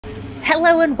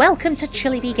Hello and welcome to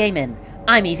Chili Bee Gaming.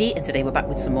 I'm Evie and today we're back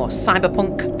with some more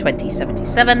Cyberpunk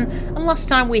 2077, and last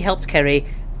time we helped Kerry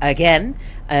again.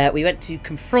 We went to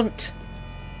confront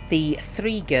the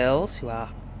three girls who are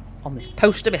on this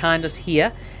poster behind us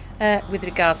here with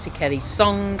regards to Kerry's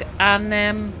song,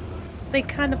 and they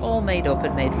kind of all made up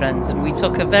and made friends, and we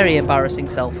took a very embarrassing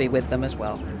selfie with them as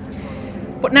well.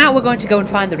 But now we're going to go and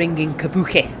find the ringing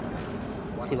Kabuki.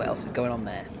 See what else is going on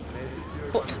there.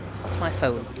 But what's my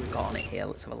phone got on it here?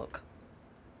 Let's have a look.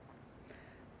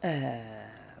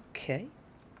 Okay.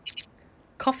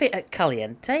 Coffee at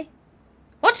Caliente?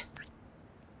 What?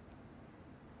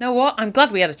 Know what? I'm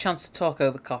glad we had a chance to talk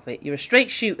over coffee. You're a straight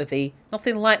shooter, V.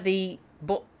 Nothing like the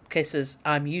butt kissers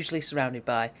I'm usually surrounded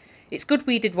by. It's good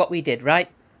we did what we did, right?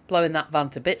 Blowing that van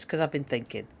to bits, because I've been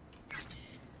thinking.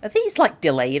 Are these, like,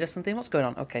 delayed or something? What's going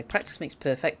on? Okay, practice makes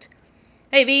perfect.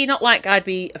 Hey, V, not like I'd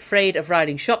be afraid of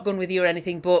riding shotgun with you or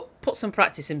anything, but put some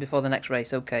practice in before the next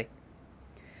race, okay?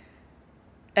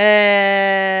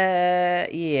 Yeah,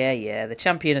 the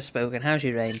champion has spoken. How's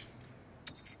your aim?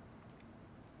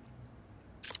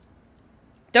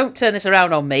 Don't turn this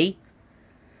around on me.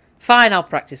 Fine, I'll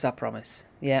practice, I promise.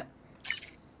 Yeah.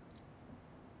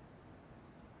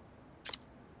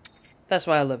 That's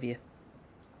why I love you.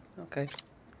 Okay.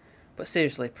 But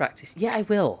seriously, practice. Yeah, I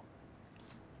will.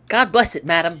 God bless it,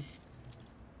 madam.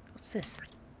 What's this?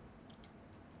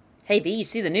 Hey, V, you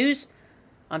see the news?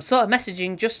 I'm sort of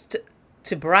messaging just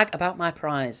to brag about my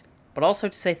prize, but also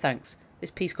to say thanks. This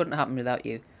piece couldn't happen without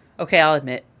you. Okay, I'll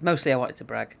admit, mostly I wanted to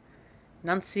brag.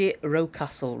 Nancy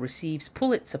Rocastle receives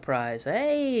Pulitzer Prize.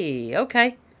 Hey,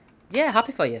 okay. Yeah,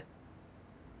 happy for you.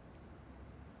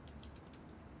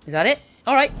 Is that it?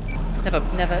 All right. Never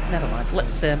mind.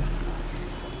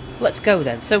 Let's go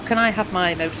then. So, can I have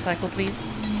my motorcycle, please?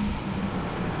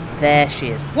 There she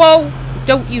is. Whoa!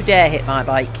 Don't you dare hit my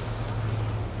bike.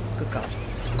 Good God.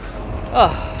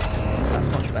 Oh, that's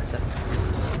much better.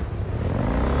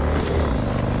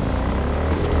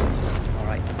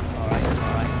 Alright.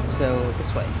 So,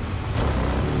 this way.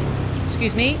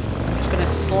 Excuse me. I'm just going to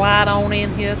slide on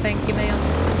in here. Thank you, ma'am.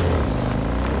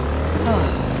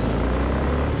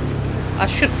 Oh. I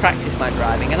should practice my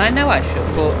driving, and I know I should,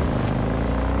 but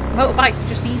motorbikes are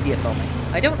just easier for me.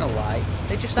 I don't know why.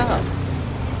 They just are.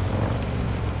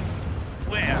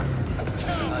 Where?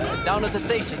 Down at the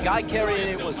station. Guy carrying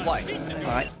it was white.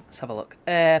 Alright, let's have a look.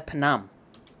 Panam.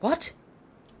 What?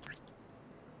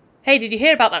 Hey, did you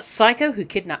hear about that psycho who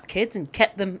kidnapped kids and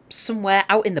kept them somewhere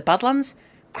out in the Badlands?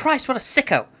 Christ, what a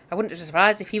sicko. I wouldn't be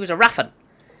surprised if he was a raffin.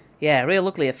 Yeah, real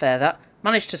ugly affair that.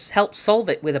 Managed to help solve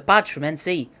it with a badge from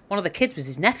NC. One of the kids was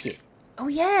his nephew. Oh,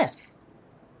 yeah.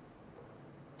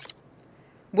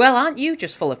 Well, aren't you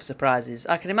just full of surprises?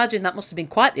 I can imagine that must have been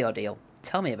quite the ordeal.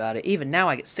 Tell me about it. Even now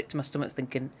I get sick to my stomach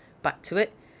thinking back to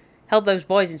it. Held those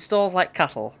boys in stalls like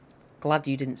cattle. Glad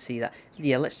you didn't see that.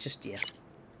 Yeah, let's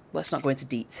not go into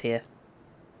deets here.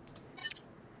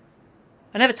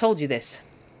 I never told you this.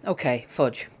 Okay,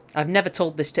 fudge. I've never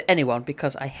told this to anyone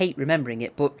because I hate remembering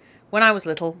it, but when I was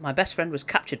little, my best friend was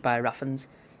captured by Raffens.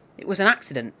 It was an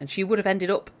accident, and she would have ended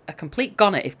up a complete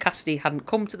goner if Cassidy hadn't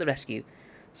come to the rescue.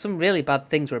 Some really bad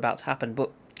things were about to happen,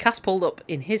 but Cass pulled out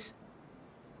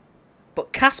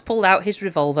his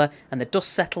revolver and the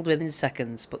dust settled within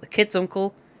seconds. But the kid's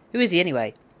uncle, who is he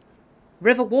anyway?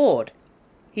 River Ward.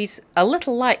 He's a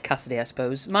little like Cassidy, I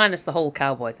suppose, minus the whole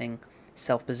cowboy thing.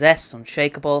 Self-possessed,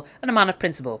 unshakable, and a man of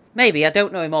principle. Maybe I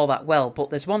don't know him all that well, but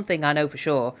there's one thing I know for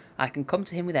sure. I can come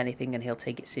to him with anything and he'll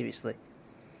take it seriously.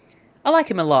 I like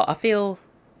him a lot. I feel,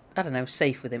 I don't know,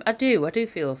 safe with him. I do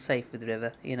feel safe with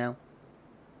River, you know.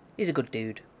 He's a good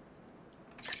dude.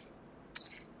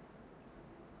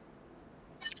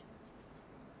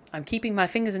 I'm keeping my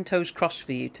fingers and toes crossed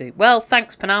for you two. Well,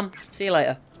 thanks, Panam. See you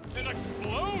later. An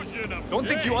explosion of Don't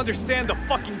think you understand the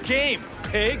fucking game,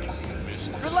 pig!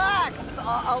 Relax.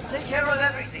 I'll take care of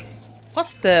everything. What?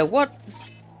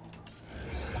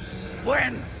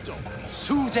 When?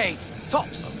 2 days,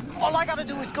 tops. All I gotta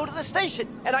do is go to the station,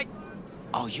 and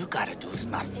all you gotta do is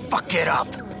not fuck it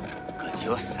up. Because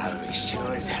your salary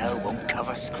sure as hell won't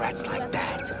cover scratch like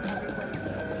that.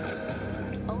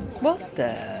 What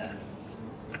the?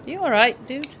 You alright,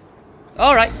 dude?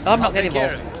 Alright, I'm not getting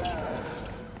involved.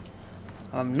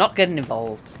 I'm not getting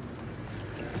involved.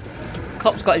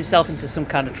 Cop's got himself into some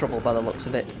kind of trouble by the looks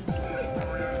of it.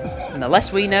 And the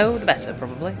less we know, the better,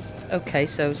 probably. Okay,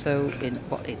 so in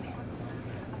what in?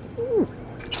 Ooh.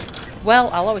 Well,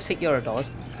 I'll always take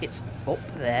 $Euros. It's up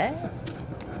there.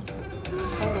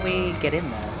 How do we get in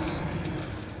there?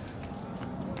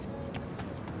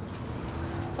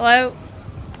 Hello.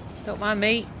 Don't mind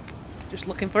me. Just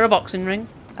looking for a boxing ring.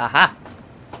 Aha.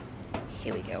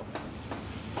 Here we go.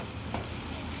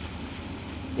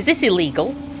 Is this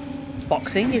illegal?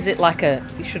 Boxing? Is it like a...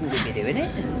 You shouldn't be doing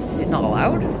it? Is it not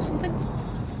allowed or something?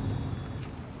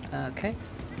 Okay.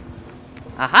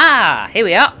 Aha! Here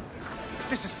we are.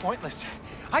 This is pointless.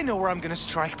 I know where I'm gonna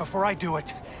strike before I do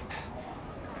it.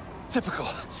 Typical.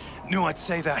 Knew I'd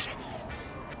say that.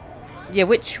 Yeah,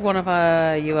 which one of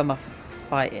you am I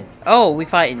fighting? Oh, we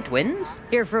fighting twins?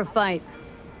 Here for a fight.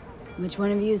 Which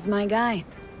one of you is my guy?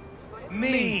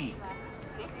 Me!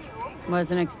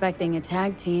 Wasn't expecting a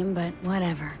tag team, but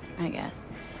whatever, I guess.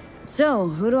 So,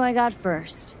 who do I got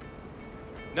first?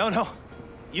 No.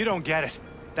 You don't get it.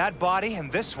 That body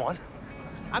and this one,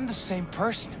 I'm the same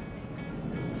person.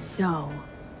 So,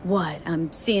 what?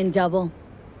 I'm seeing double?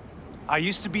 I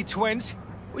used to be twins,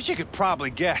 which you could probably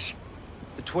guess.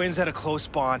 The twins had a close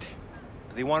bond,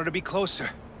 but they wanted to be closer,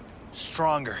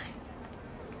 stronger.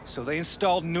 So they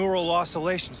installed neural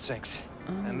oscillation sinks.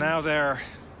 And now they're,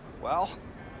 well,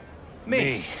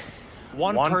 me.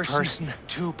 One person,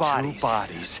 two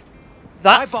bodies.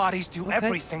 That's... My bodies do okay.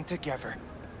 everything together.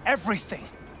 Everything.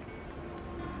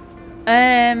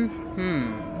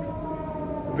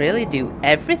 Really do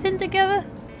everything together?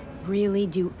 Really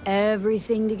do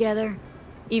everything together?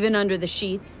 Even under the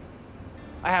sheets?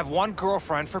 I have one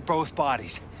girlfriend for both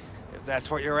bodies, if that's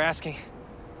what you're asking.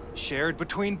 Shared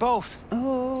between both.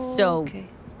 Oh, so, okay.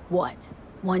 What?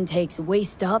 One takes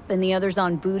waist up and the other's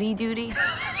on booty duty?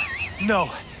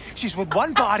 No, she's with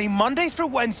one body Monday through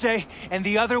Wednesday, and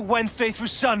the other Wednesday through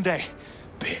Sunday.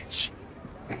 Bitch.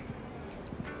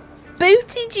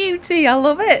 Booty duty, I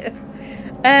love it.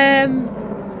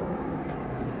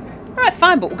 Alright,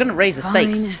 fine, but we're gonna raise the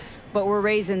stakes. Fine, but we're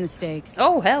raising the stakes.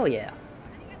 Oh, hell yeah.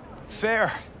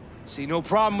 Fair. See no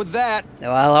problem with that.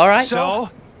 Well, alright. So,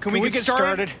 can we get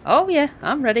started? Oh, yeah,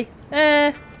 I'm ready.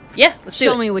 Yeah, let's do it.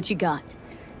 Show me what you got.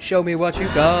 Show me what you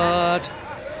got.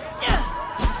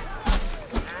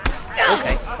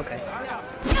 Okay.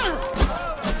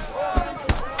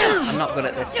 I'm not good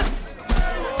at this.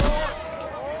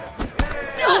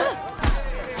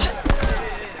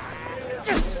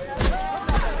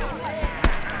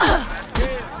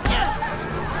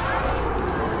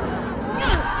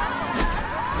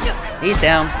 He's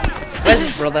down. Where's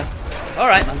his brother?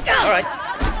 Alright, man. Alright.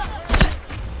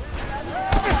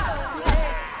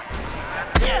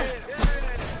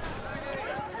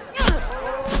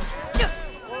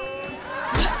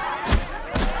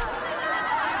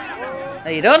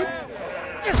 Are you done?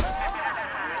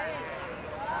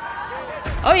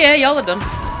 Oh yeah, y'all are done.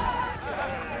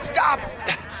 Stop!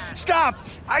 Stop!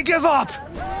 I give up!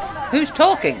 Who's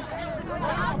talking?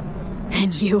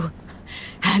 And you?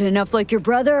 Had enough like your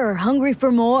brother or hungry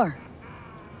for more?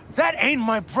 That ain't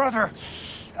my brother.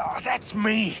 Oh, that's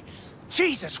me.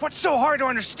 Jesus, what's so hard to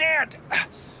understand?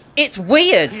 It's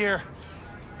weird. Here,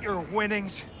 your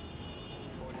winnings.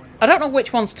 I don't know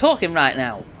which one's talking right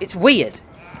now. It's weird.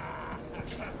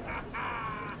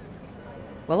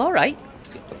 Well, alright.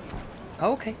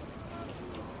 Okay.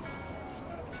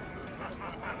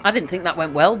 I didn't think that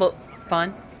went well, but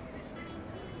fine.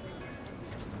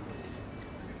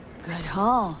 Good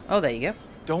haul. Oh, there you go.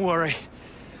 Don't worry.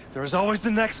 There's always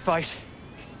the next fight.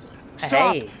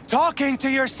 Stop Hey. talking to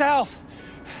yourself.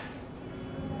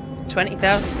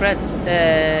 20,000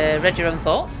 creds. Read your own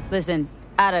thoughts? Listen,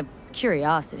 out of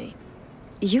curiosity,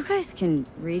 you guys can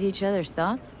read each other's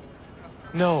thoughts?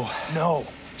 No.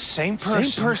 Same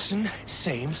person,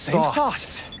 same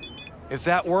thoughts. If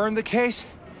that weren't the case,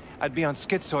 I'd be on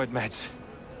schizoid meds.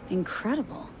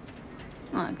 Incredible.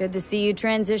 Well, good to see you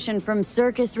transition from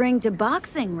circus ring to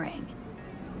boxing ring.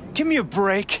 Give me a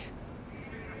break.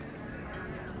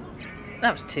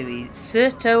 That was too easy.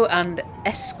 Certo and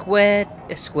Esquerdo?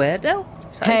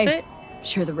 Is that how you say Hey, it?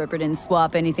 sure the Ripper didn't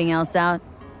swap anything else out.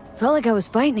 Felt like I was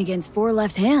fighting against 4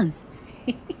 left hands.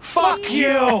 Fuck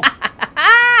you!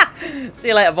 See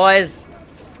you later, boys.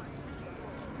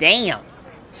 Damn.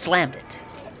 Slammed it.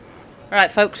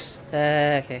 Alright, folks.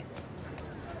 Okay.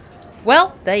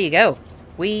 Well, there you go.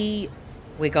 We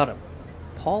got him.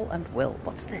 Paul and Will.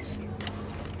 What's this?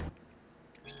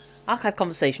 Archive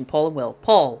conversation, Paul and Will.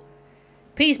 Paul.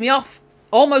 Pees me off.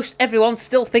 Almost everyone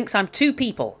still thinks I'm 2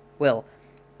 people. Will.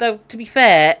 Though, to be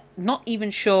fair, not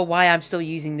even sure why I'm still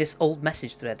using this old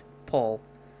message thread. Paul.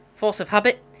 Force of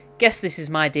habit? Guess this is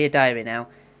my dear diary now.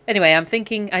 Anyway, I'm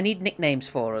thinking I need nicknames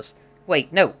for us.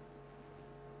 Wait, no.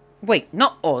 Wait,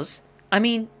 not us. I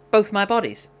mean, both my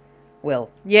bodies.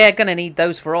 Will. Yeah, gonna need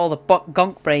those for all the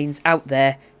gonk brains out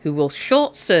there who will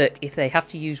short circ if they have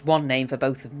to use one name for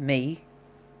both of me.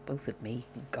 Both of me?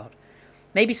 Oh, God.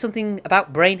 Maybe something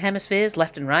about brain hemispheres,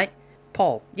 left and right?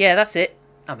 Paul. Yeah, that's it.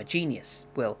 I'm a genius.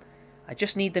 Will. I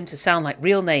just need them to sound like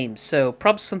real names, so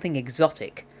probs something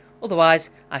exotic. Otherwise,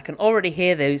 I can already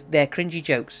hear their cringy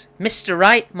jokes. Mr.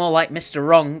 Right, more like Mr.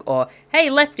 Wrong, or hey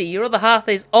Lefty, your other half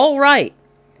is all right,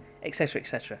 etc,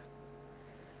 etc.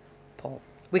 Paul.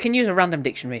 We can use a random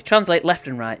dictionary. Translate left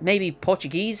and right. Maybe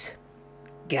Portuguese?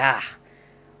 Gah.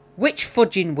 Which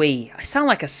fudging we? I sound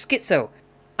like a schizo.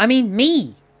 I mean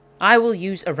me. I will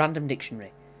use a random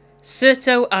dictionary.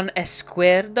 Certo and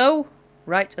esquerdo?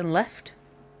 Right and left?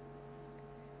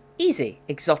 Easy.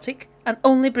 Exotic. And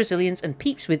only Brazilians and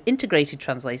peeps with integrated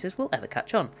translators will ever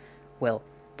catch on. Well,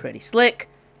 pretty slick.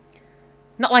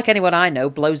 Not like anyone I know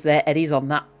blows their eddies on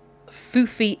that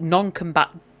foofy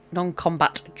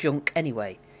non-combat junk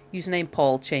anyway. Username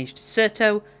Paul changed to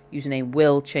Certo. Username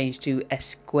Will changed to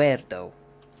Esquerdo.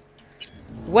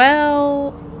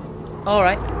 Well,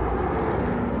 alright.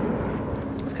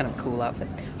 That's kind of a cool outfit.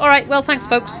 Alright, well thanks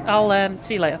folks. I'll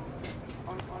see you later.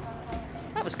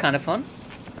 That was kind of fun.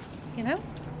 You know?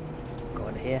 Go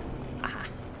under here. Ah.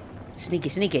 Sneaky,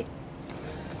 sneaky.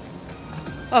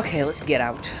 Okay, let's get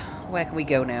out. Where can we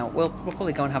go now? We'll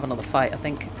probably go and have another fight, I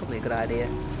think. Probably a good idea.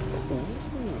 Ooh.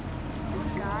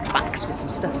 Backs with some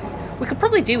stuff. We could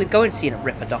probably do with going to seeing a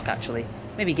Ripper Doc, actually.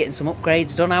 Maybe getting some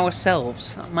upgrades done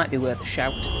ourselves. That might be worth a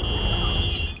shout.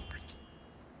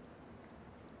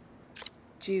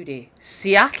 Judy.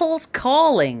 Seattle's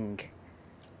calling.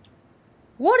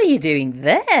 What are you doing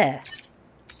there?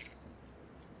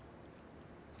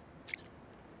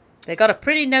 They got a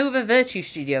pretty Nova Virtue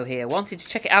studio here. Wanted to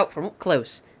check it out from up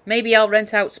close. Maybe I'll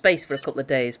rent out space for a couple of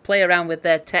days. Play around with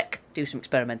their tech. Do some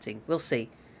experimenting. We'll see.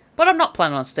 But I'm not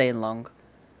planning on staying long.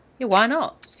 Yeah, why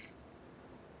not?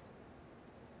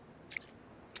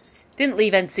 Didn't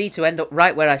leave NC to end up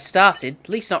right where I started. At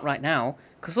least not right now.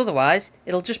 Because otherwise,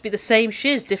 it'll just be the same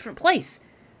shiz, different place.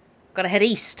 Gotta head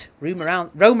east. Roam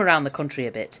around the country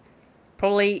a bit.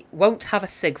 Probably won't have a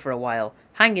cig for a while.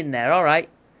 Hang in there, alright.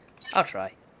 I'll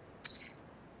try.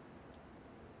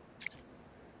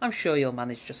 I'm sure you'll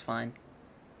manage just fine.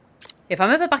 If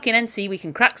I'm ever back in NC, we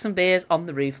can crack some beers on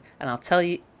the roof, and I'll tell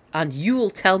you, and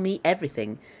you'll tell me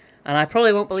everything. And I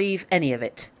probably won't believe any of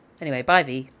it. Anyway, bye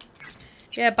V.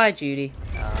 Yeah, bye Judy.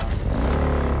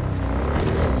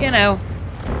 You know,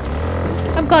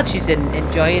 I'm glad she's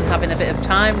enjoying having a bit of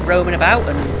time roaming about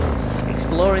and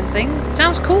exploring things. It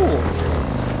sounds cool.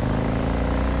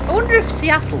 I wonder if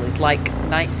Seattle is like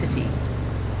Night City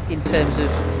in terms of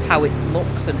how it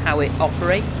looks and how it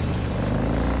operates.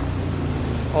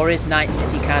 Or is Night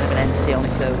City kind of an entity on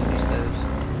its own, I suppose?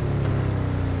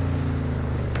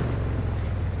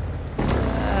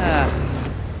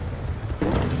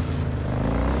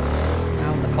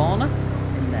 Round the corner?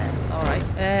 In there. Alright.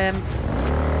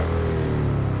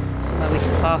 Somewhere we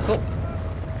can park up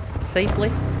safely.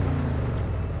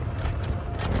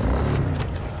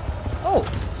 Oh!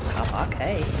 Car park,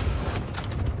 hey.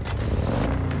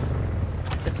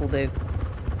 This'll do.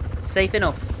 It's safe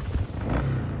enough.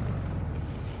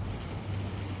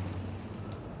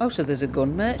 Oh, so there's a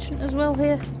gun merchant as well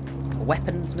here? A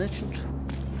weapons merchant?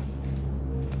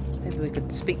 Maybe we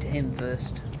could speak to him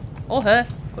first. Or her.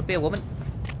 Could be a woman.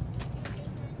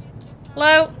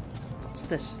 Hello? What's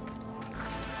this?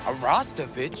 A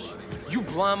Rostovich? You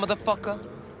blind motherfucker?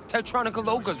 Tetronica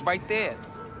Loga's right there.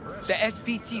 The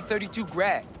SPT-32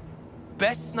 Grad.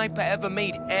 Best sniper ever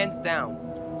made, hands down.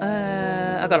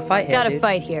 I got a fight here, Got a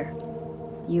fight here.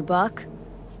 You buck?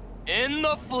 In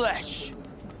the flesh.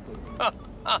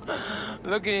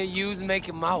 Looking at you's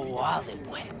making my wallet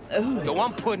wet. Ooh. Yo,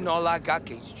 I'm putting all I got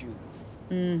against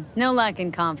you. No lack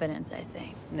in confidence, I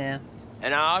say. Yeah.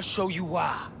 And I'll show you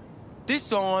why.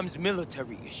 This arm's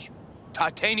military issue.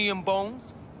 Titanium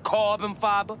bones, carbon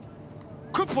fiber.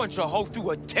 Could punch a hole through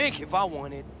a tank if I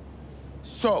wanted.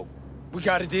 So, we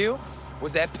got a deal?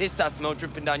 Was that piss I smell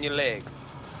dripping down your leg?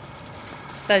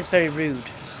 That is very rude,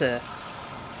 sir.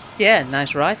 Yeah,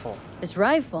 nice rifle. This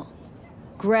rifle?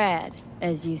 Grad,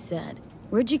 as you said.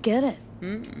 Where'd you get it?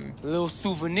 A little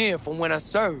souvenir from when I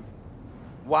served.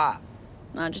 Why?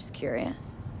 I'm just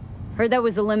curious. Heard that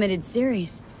was a limited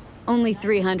series. Only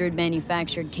 300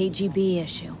 manufactured KGB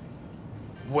issue.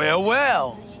 Well,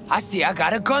 well. I see I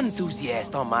got a gun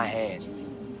enthusiast on my hands.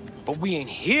 But we ain't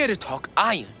here to talk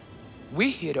iron. We're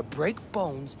here to break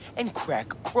bones and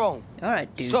crack chrome.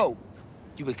 Alright, dude. So,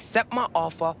 you accept my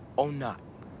offer or not?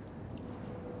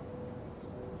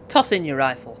 Toss in your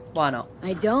rifle. Why not?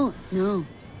 I don't, no.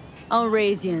 I'll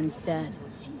raise you instead.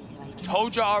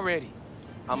 Told you already.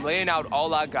 I'm laying out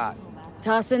all I got.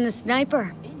 Toss in the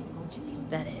sniper.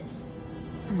 That is.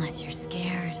 Unless you're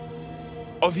scared.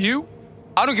 Of you?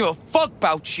 I don't give a fuck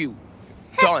about you.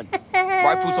 Done.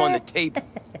 Rifle's on the table.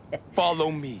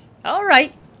 Follow me.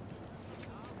 Alright.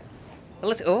 Well,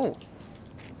 let's... Oh.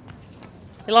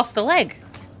 He lost a leg.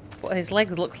 But his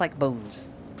leg looks like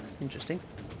bones. Interesting.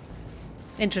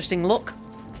 Interesting look.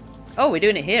 Oh, we're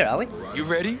doing it here, are we? You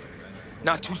ready?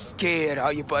 Not too scared,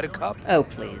 are you, Buttercup? Oh,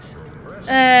 please.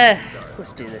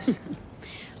 Let's do this.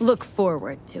 Look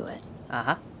forward to it.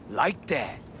 Uh-huh. Like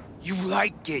that. You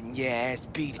like getting your ass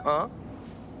beat, huh?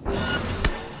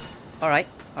 Alright,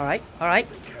 alright, alright,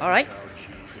 alright.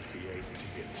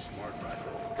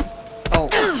 Oh,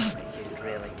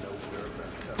 really?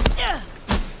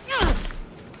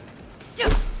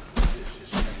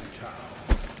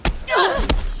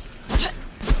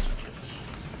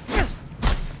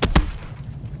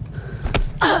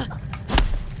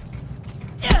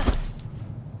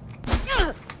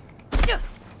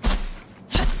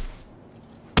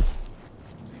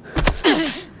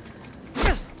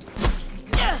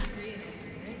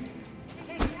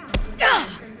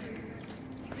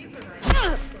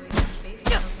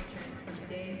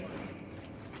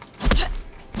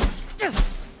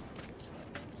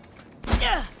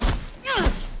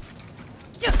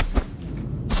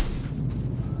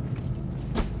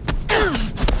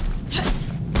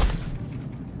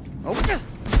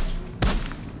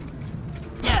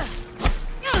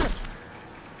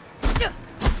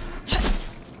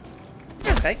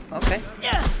 Okay, okay.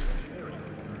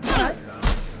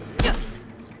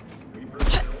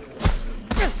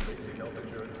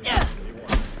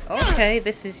 Okay,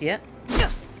 this is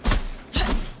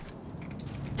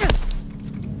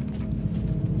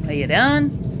Are you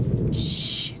done?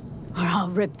 Shh, or I'll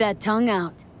rip that tongue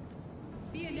out.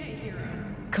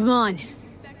 Come on.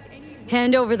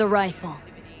 Hand over the rifle.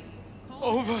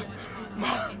 Over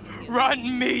my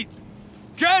rotten meat.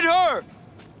 Get her!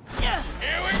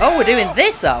 Oh, we're doing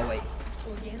this, are we?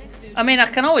 I mean, I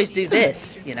can always do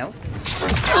this, you know.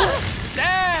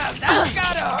 Damn, that's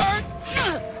gotta hurt!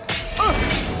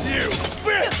 You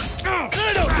bitch! I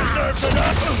don't deserve to know!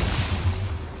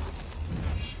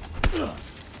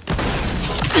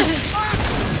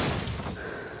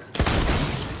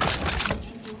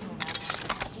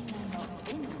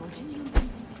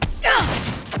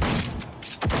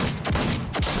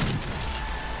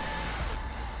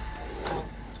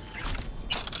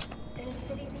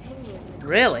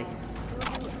 Really? You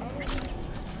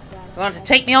wanted to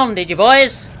take me on, did you,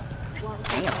 boys?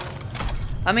 Damn.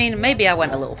 I mean, maybe I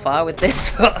went a little far with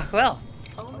this, but, well...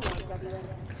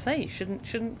 Say, you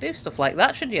shouldn't do stuff like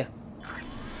that, should you?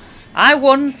 I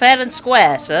won fair and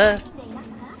square, sir.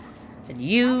 And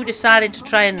you decided to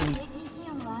try and...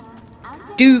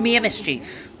 do me a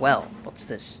mischief. Well, what's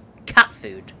this? Cat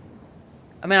food.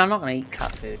 I mean, I'm not going to eat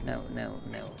cat food. No,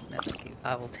 thank you.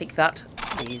 I will take that,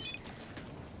 please.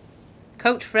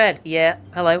 Coach Fred, yeah,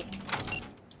 hello.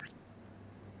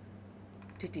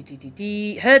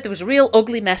 Heard there was a real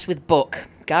ugly mess with Buck.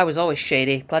 Guy was always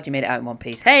shady. Glad you made it out in one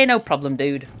piece. Hey, no problem,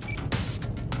 dude.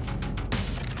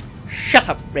 Shut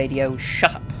up, radio,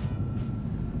 shut up.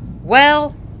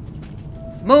 Well,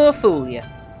 more fool ya.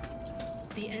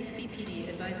 Do you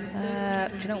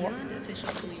know what?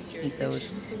 Let's eat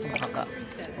those. I'll have that.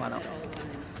 Why not?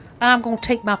 And I'm going to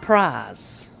take my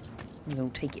prize. I'm going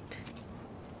to take it.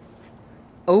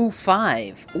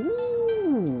 05.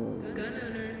 Ooh.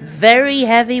 Very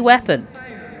heavy weapon.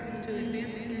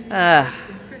 I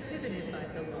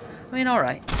mean,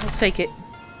 alright. We'll take it.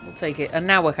 We'll take it. And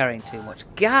now we're carrying too much.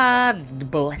 God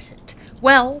bless it.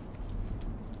 Well,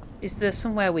 is there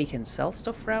somewhere we can sell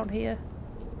stuff around here?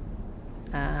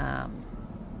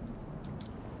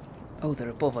 Oh, they're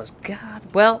above us. God.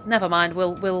 Well, never mind.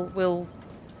 We'll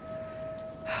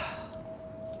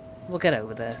get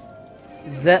over there.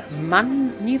 The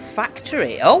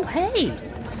manufactory. Oh, hey.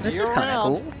 This is kind of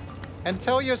cool. And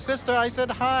tell your sister I said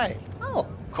hi. Oh.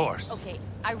 Of course. Okay,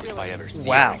 I really... If I ever see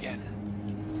wow. her again.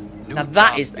 Now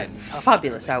that is a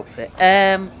fabulous outfit.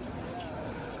 You're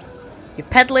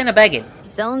peddling or begging?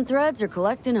 Selling threads or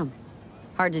collecting them?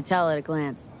 Hard to tell at a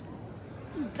glance.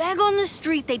 Beg on the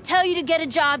street, they tell you to get a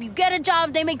job, you get a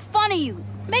job, they make fun of you.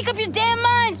 Make up your damn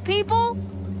minds, people!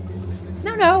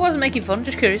 No, I wasn't making fun,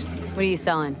 just curious. What are you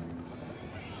selling?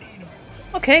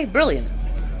 Okay, brilliant.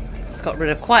 It's got rid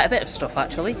of quite a bit of stuff,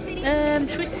 actually.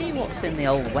 Should we see what's in the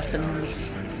old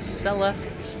weapons cellar?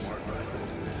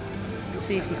 Let's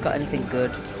see if he's got anything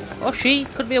good. Or she,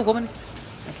 could be a woman.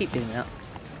 I keep doing that.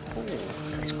 Oh,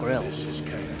 nice grill.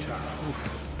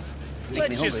 Oof.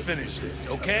 Let's just finish this,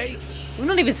 okay? We've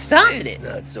not even started It's it.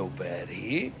 not so bad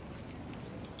here.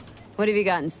 What have you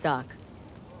got in stock?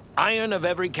 Iron of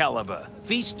every caliber.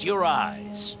 Feast your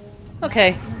eyes.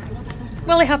 Okay.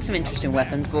 Well, he had some interesting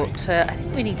weapons, but I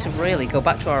think we need to really go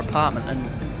back to our apartment and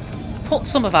put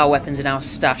some of our weapons in our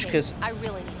stash, because I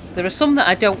really need There are some that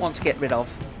I don't want to get rid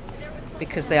of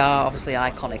because they are obviously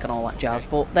iconic and all that jazz,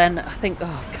 but then I think,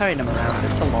 oh, carrying them around,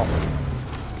 it's a lot.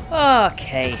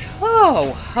 Okay.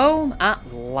 Oh, home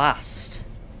at last.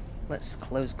 Let's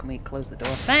close. Can we close the door?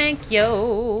 Thank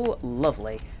you.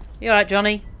 Lovely. You alright,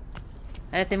 Johnny?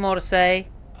 Anything more to say?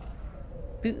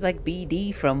 Bootleg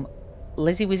BD from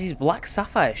Lizzie Wizzy's Black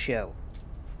Sapphire show.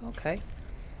 Okay.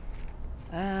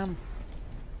 Alright.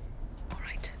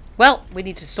 Well, we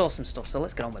need to store some stuff, so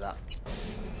let's get on with that.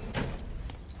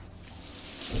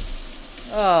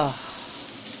 Oh.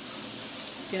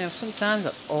 You know, sometimes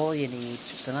that's all you need.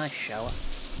 Just a nice shower.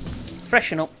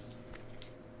 Freshen up.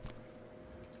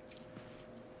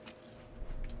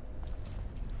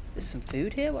 There's some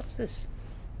food here. What's this?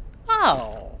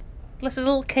 Oh. There's a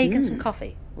little cake and some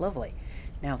coffee. Lovely.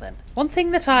 Now then, one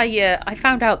thing that I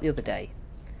found out the other day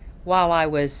while I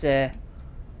was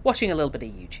watching a little bit of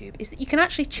YouTube is that you can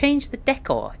actually change the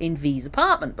decor in V's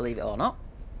apartment, believe it or not.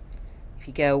 If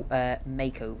you go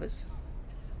makeovers,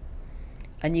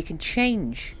 and you can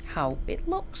change how it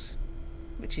looks,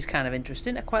 which is kind of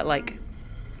interesting. I quite like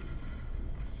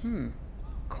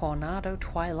Coronado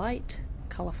Twilight,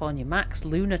 California Max,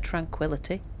 Lunar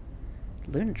Tranquility.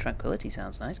 Lunar Tranquility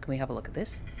sounds nice. Can we have a look at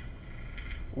this?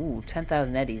 Ooh,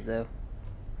 10,000 eddies though.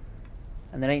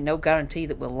 And there ain't no guarantee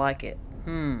that we'll like it.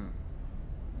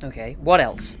 Okay, what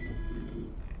else?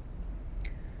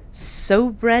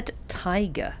 Sobred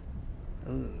Tiger.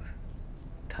 Ooh.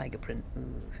 Tiger print.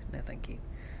 Ooh, no thank you.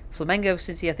 Flamengo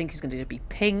City, I think is going to be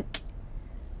pink.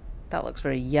 That looks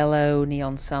very yellow.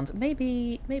 Neon Sands.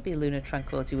 Maybe Lunar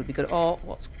Tranquility would be good. Or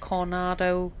what's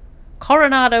Coronado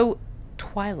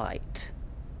Twilight.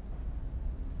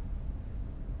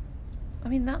 I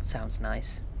mean, that sounds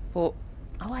nice, but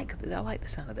I like the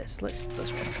sound of this. Let's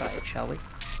just try it, shall we?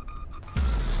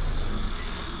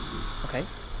 Okay.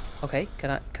 Okay.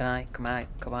 Can I come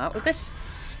out with this?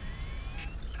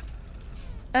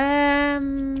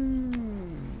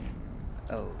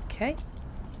 Okay.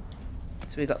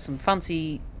 So we've got some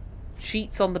fancy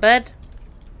sheets on the bed.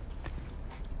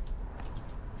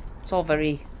 It's all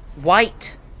very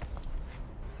white.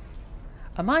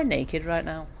 Am I naked right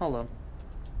now? Hold on.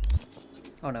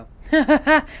 Oh no.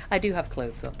 I do have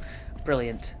clothes on.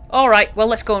 Brilliant. Alright, well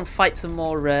let's go and fight some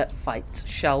more fights,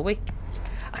 shall we?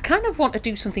 I kind of want to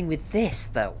do something with this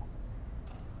though.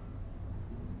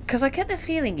 Because I get the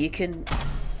feeling you can,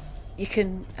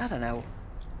 I don't know,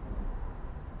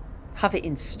 have it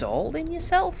installed in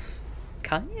yourself?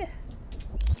 Can you?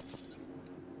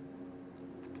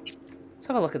 Let's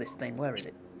have a look at this thing. Where is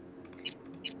it?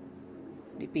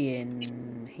 Would it be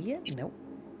in here? Nope.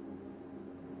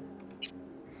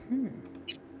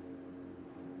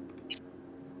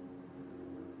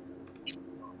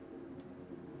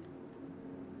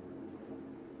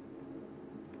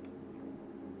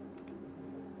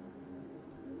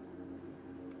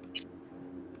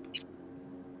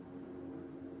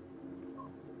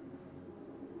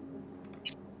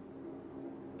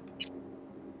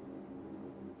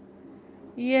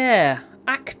 Yeah,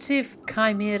 active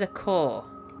Chimera core.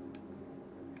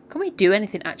 Can we do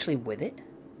anything actually with it?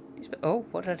 Oh,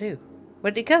 what did I do?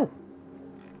 Where did it go?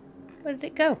 Where did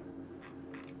it go?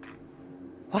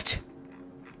 What?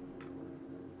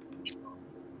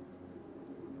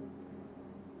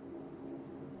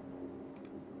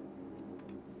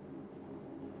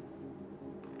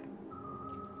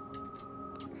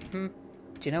 Do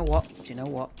you know what? Do you know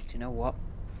what? Do you know what?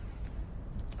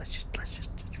 Let's just put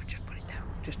it down.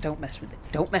 Just don't mess with it.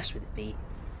 Don't mess with it, B.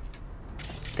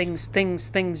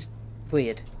 Things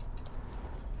weird.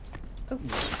 Oh,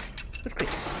 yes. Good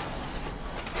grief.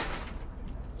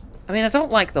 I mean, I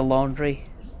don't like the laundry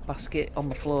basket on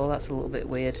the floor. That's a little bit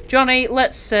weird. Johnny,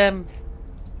 let's, Are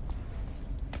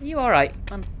you alright,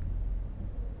 man?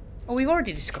 Oh, we've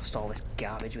already discussed all this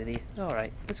garbage with you.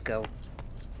 Alright, let's go.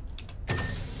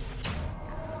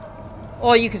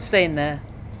 Or you can stay in there.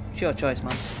 It's your choice,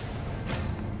 man.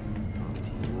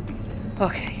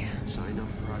 Okay.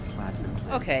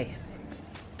 Okay.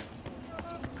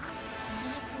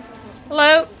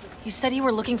 Hello? You said you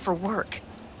were looking for work.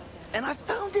 And I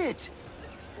found it!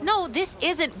 No, this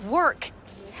isn't work.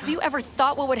 Have you ever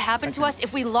thought what would happen to us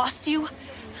if we lost you?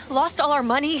 Lost all our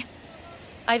money?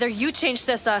 Either you change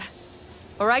Cesar,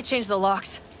 or I change the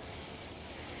locks.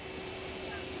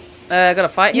 Got a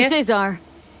fight here? You Cesar.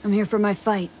 I'm here for my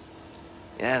fight.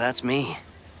 Yeah, that's me.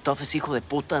 Toughest hijo de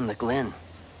puta in the Glen.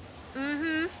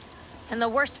 Mm-hmm. And the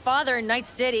worst father in Night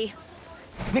City.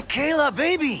 Michaela,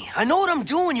 baby! I know what I'm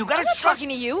doing. You gotta I'm not trust... talking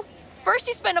to you. First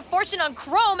you spend a fortune on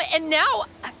chrome, and now...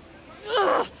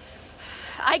 Ugh,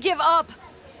 I give up.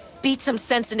 Beat some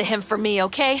sense into him for me,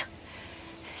 okay?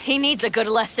 He needs a good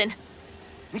lesson.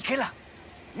 Michaela!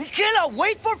 Michaela,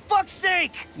 wait for fuck's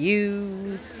sake!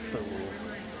 You fool.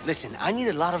 Listen, I need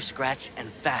a lot of scratch and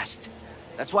fast.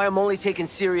 That's why I'm only taking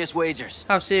serious wagers.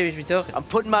 How serious are we talking? I'm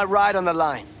putting my ride on the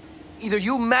line. Either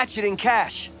you match it in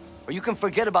cash, or you can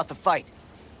forget about the fight.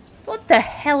 What the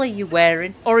hell are you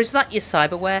wearing? Or is that your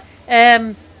cyberwear?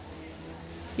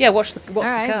 Yeah, what's the All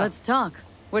right, car? let's talk.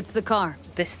 What's the car?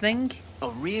 This thing? A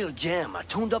real gem, a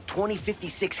tuned-up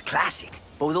 2056 classic,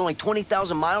 but with only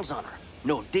 20,000 miles on her.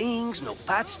 No dings, no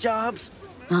patch jobs.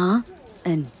 Huh?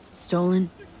 And stolen?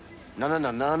 No,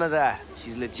 none of that.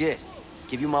 She's legit.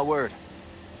 Give you my word.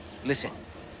 Listen,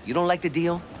 you don't like the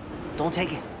deal? Don't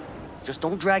take it. Just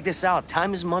don't drag this out.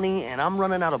 Time is money, and I'm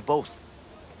running out of both.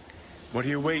 What are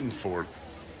you waiting for?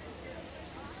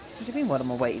 What do you mean, what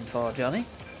am I waiting for, Johnny?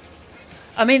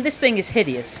 I mean, this thing is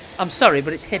hideous. I'm sorry,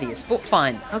 but it's hideous, but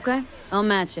fine. Okay, I'll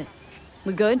match it.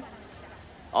 We good?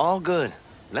 All good.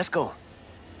 Let's go. All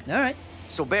right.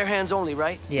 So bare hands only,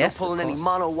 right? Yes, No pulling of any course.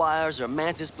 mono wires or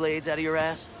mantis blades out of your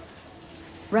ass?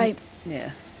 Right.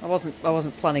 Yeah, I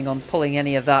wasn't planning on pulling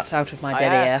any of that out of my I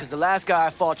dead asked air. because the last guy I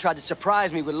fought tried to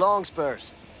surprise me with long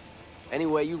spurs.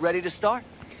 Anyway, you ready to start?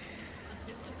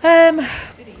 We're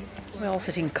all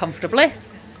sitting comfortably.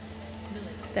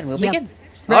 Then we'll Yep. begin.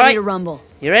 Ready All right. to rumble.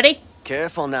 You ready?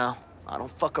 Careful now. I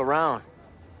don't fuck around.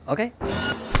 Okay.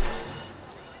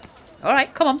 All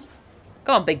right, come on.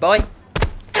 Come on, big boy.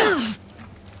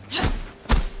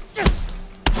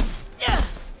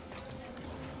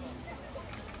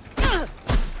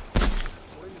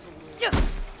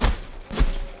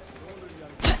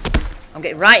 I'm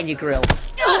getting right in your grill.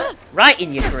 Right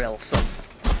in your grill, son.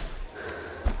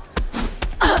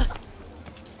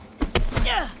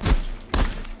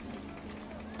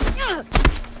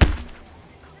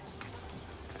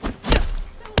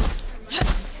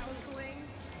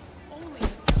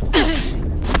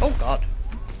 Oh god.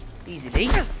 Easy D.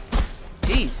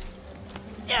 Jeez.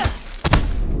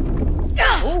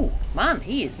 Oh, man,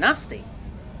 he is nasty.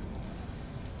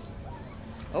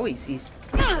 Oh, he's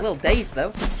a little dazed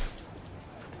though.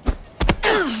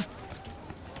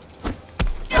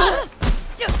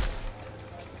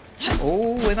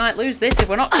 Oh, we might lose this if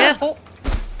we're not careful.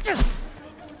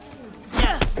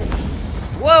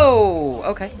 Whoa,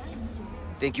 okay.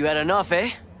 Think you had enough, eh?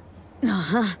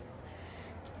 Uh-huh.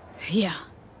 Yeah.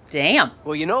 Damn.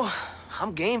 Well, you know,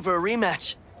 I'm game for a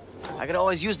rematch. I could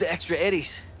always use the extra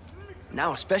eddies.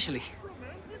 Now especially.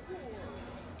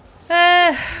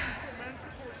 Why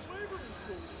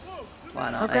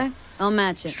not? Okay, Eh? I'll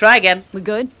match it. Let's try again. We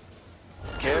good?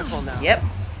 Careful now. Yep.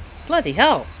 Bloody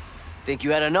hell. Think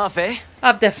you had enough, eh?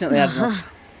 I've definitely had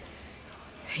enough.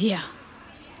 Yeah.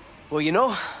 Well, you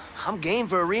know, I'm game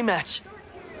for a rematch.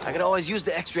 I could always use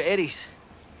the extra eddies.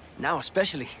 Now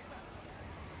especially.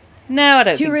 No, I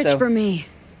don't Too think rich so. for me.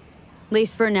 At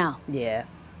least for now. Yeah.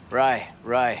 Right.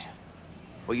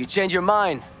 Well, you change your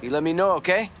mind. You let me know,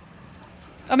 okay?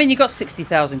 I mean, you got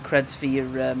 60,000 creds for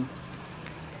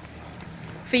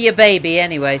your baby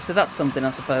anyway, so that's something, I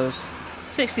suppose.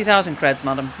 60,000 creds,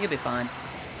 madam. You'll be fine.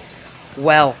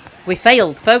 Well, we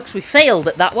failed, folks. We failed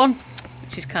at that one,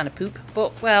 which is kind of poop.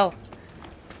 But, well,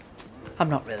 I'm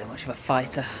not really much of a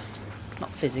fighter.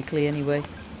 Not physically, anyway.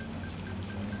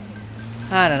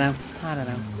 I don't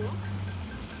know.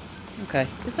 Okay.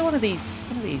 Is there one of these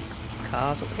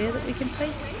cars up here that we can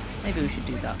take? Maybe we should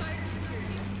do that.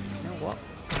 You know what?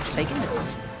 I'm just taking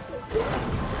this.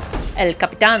 El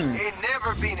Capitan. Ain't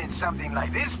never been in something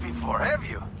like this before, have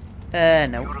you?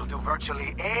 No. It'll do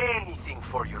virtually anything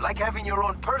for you, like having your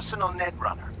own personal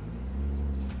netrunner.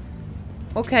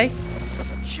 Okay.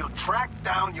 She'll track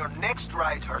down your next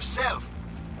ride herself.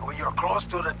 And when you're close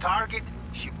to the target,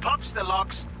 she pops the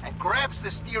locks and grabs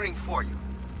the steering for you.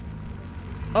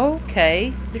 Okay.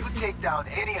 You This is... take down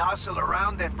any hustle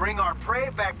around and bring our prey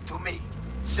back to me.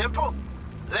 Simple?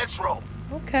 Let's roll.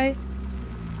 Okay.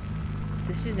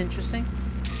 This is interesting.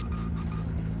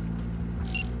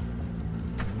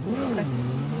 Okay.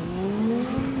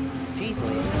 Jeez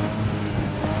Louise.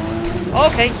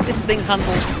 Okay, this thing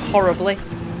handles horribly.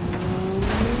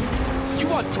 You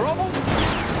want trouble?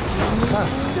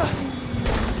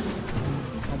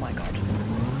 Oh my god.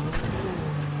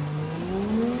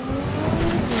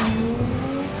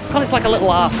 God, it's like a little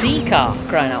RC car, for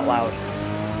crying out loud.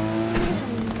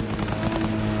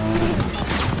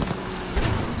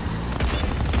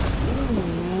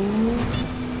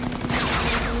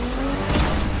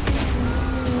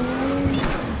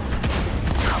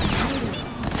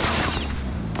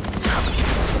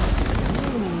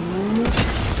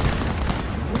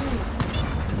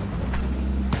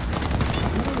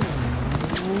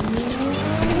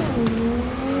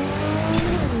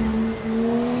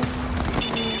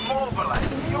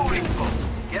 stabilized. Beautiful.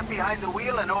 Get behind the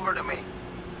wheel and over to me.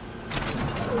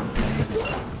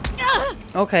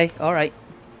 Okay, alright.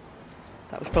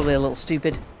 That was probably a little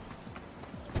stupid.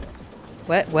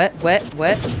 Where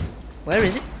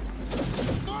is it?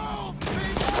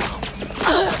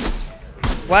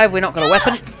 Why have we not got a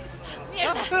weapon?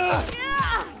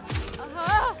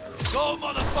 Go,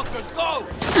 motherfuckers, go!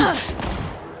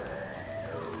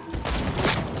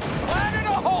 Planted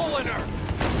a hole in her!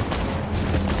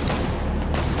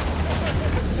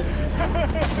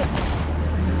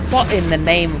 What in the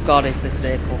name of God is this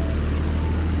vehicle?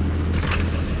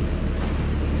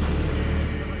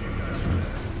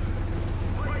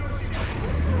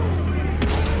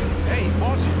 Hey,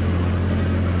 watch it!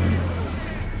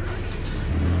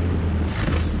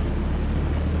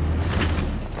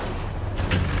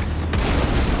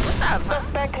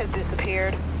 Suspect has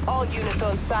disappeared. All units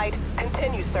on site,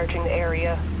 continue searching the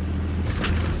area.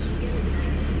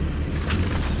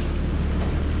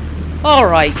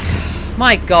 Alright.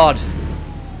 My God.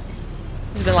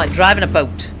 It's been like driving a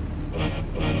boat.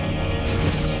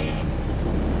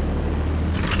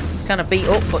 It's kind of beat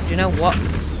up, but do you know what?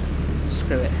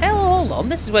 Screw it. Hell, hold on.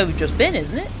 This is where we've just been,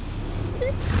 isn't it?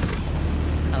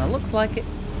 Kinda looks like it.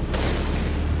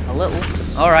 A little.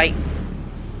 Alright.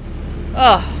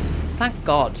 Oh, thank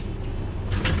God.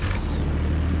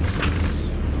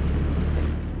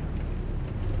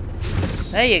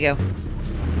 There you go.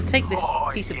 Take this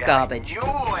piece of garbage. I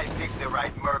knew I picked the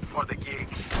right merc for the gig.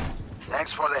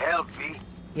 Thanks for the help, V.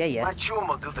 Yeah. My chum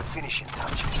will do the finishing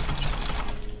touches.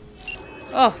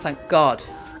 Oh, thank God.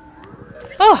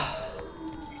 Oh.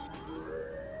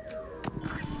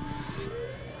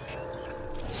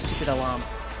 Stupid alarm.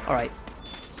 Alright.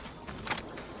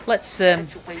 Let's, can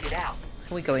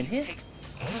we go in here?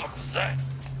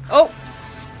 Oh!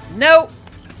 No!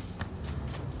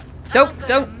 Don't!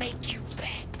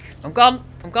 I'm gone!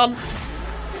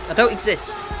 I don't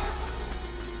exist.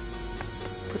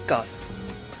 Good God.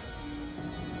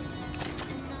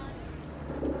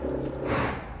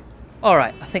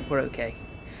 Alright, I think we're okay.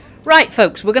 Right,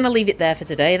 folks, we're going to leave it there for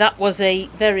today. That was a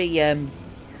very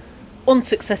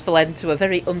unsuccessful end to a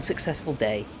very unsuccessful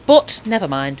day. But never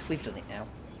mind, we've done it now.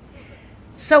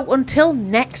 So until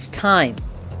next time,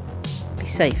 be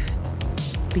safe,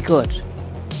 be good,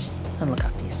 and look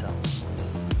after yourself.